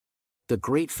The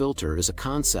Great Filter is a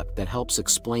concept that helps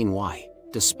explain why,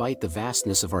 despite the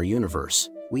vastness of our universe,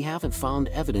 we haven't found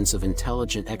evidence of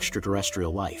intelligent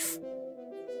extraterrestrial life.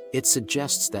 It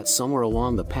suggests that somewhere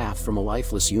along the path from a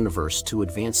lifeless universe to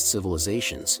advanced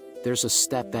civilizations, there's a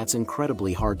step that's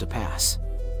incredibly hard to pass.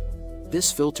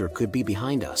 This filter could be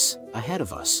behind us, ahead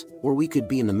of us, or we could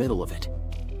be in the middle of it.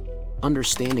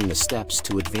 Understanding the steps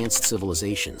to advanced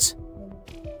civilizations.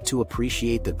 To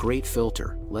appreciate the Great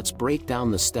Filter, let's break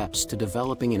down the steps to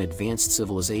developing an advanced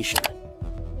civilization.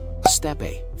 Step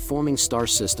A. Forming star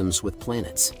systems with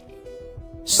planets.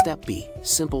 Step B.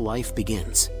 Simple life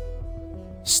begins.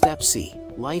 Step C.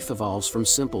 Life evolves from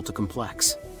simple to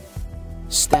complex.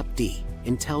 Step D.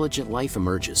 Intelligent life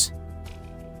emerges.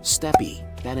 Step E.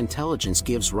 That intelligence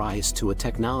gives rise to a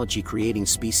technology-creating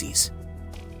species.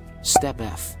 Step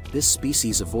F. This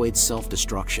species avoids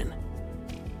self-destruction.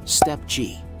 Step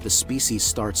G. The species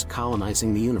starts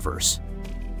colonizing the universe.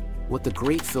 What the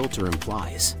Great Filter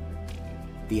implies.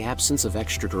 The absence of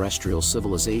extraterrestrial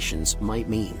civilizations might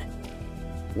mean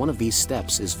one of these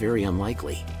steps is very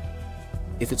unlikely.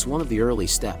 If it's one of the early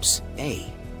steps, A,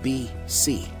 B,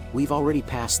 C, we've already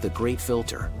passed the Great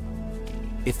Filter.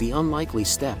 If the unlikely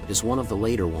step is one of the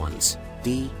later ones,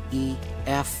 D, E,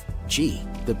 F, G,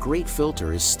 the Great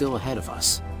Filter is still ahead of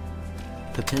us.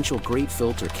 Potential Great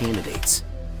Filter candidates.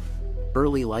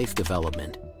 Early life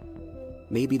development.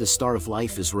 Maybe the start of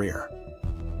life is rare.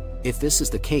 If this is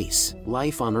the case,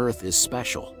 life on Earth is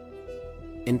special.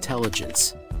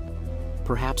 Intelligence.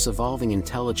 Perhaps evolving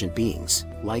intelligent beings,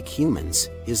 like humans,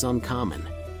 is uncommon.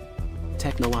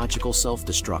 Technological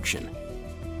self-destruction.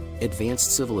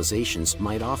 Advanced civilizations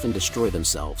might often destroy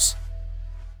themselves.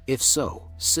 If so,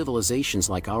 civilizations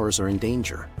like ours are in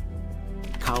danger.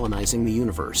 Colonizing the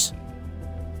universe.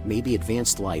 Maybe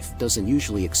advanced life doesn't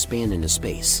usually expand into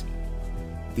space.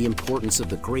 The importance of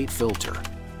the Great Filter.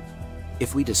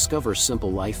 If we discover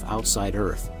simple life outside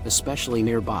Earth, especially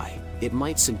nearby, it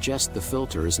might suggest the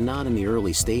filter is not in the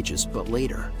early stages but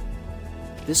later.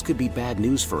 This could be bad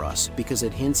news for us because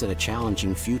it hints at a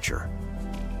challenging future.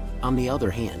 On the other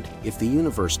hand, if the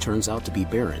universe turns out to be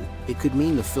barren, it could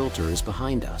mean the filter is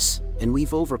behind us, and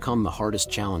we've overcome the hardest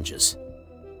challenges.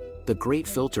 The Great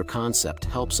Filter concept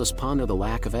helps us ponder the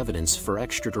lack of evidence for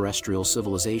extraterrestrial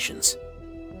civilizations.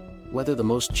 Whether the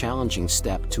most challenging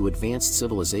step to advanced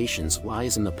civilizations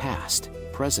lies in the past,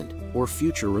 present, or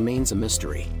future remains a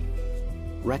mystery.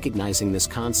 Recognizing this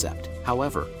concept,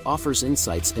 however, offers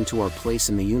insights into our place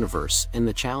in the universe and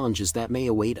the challenges that may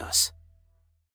await us.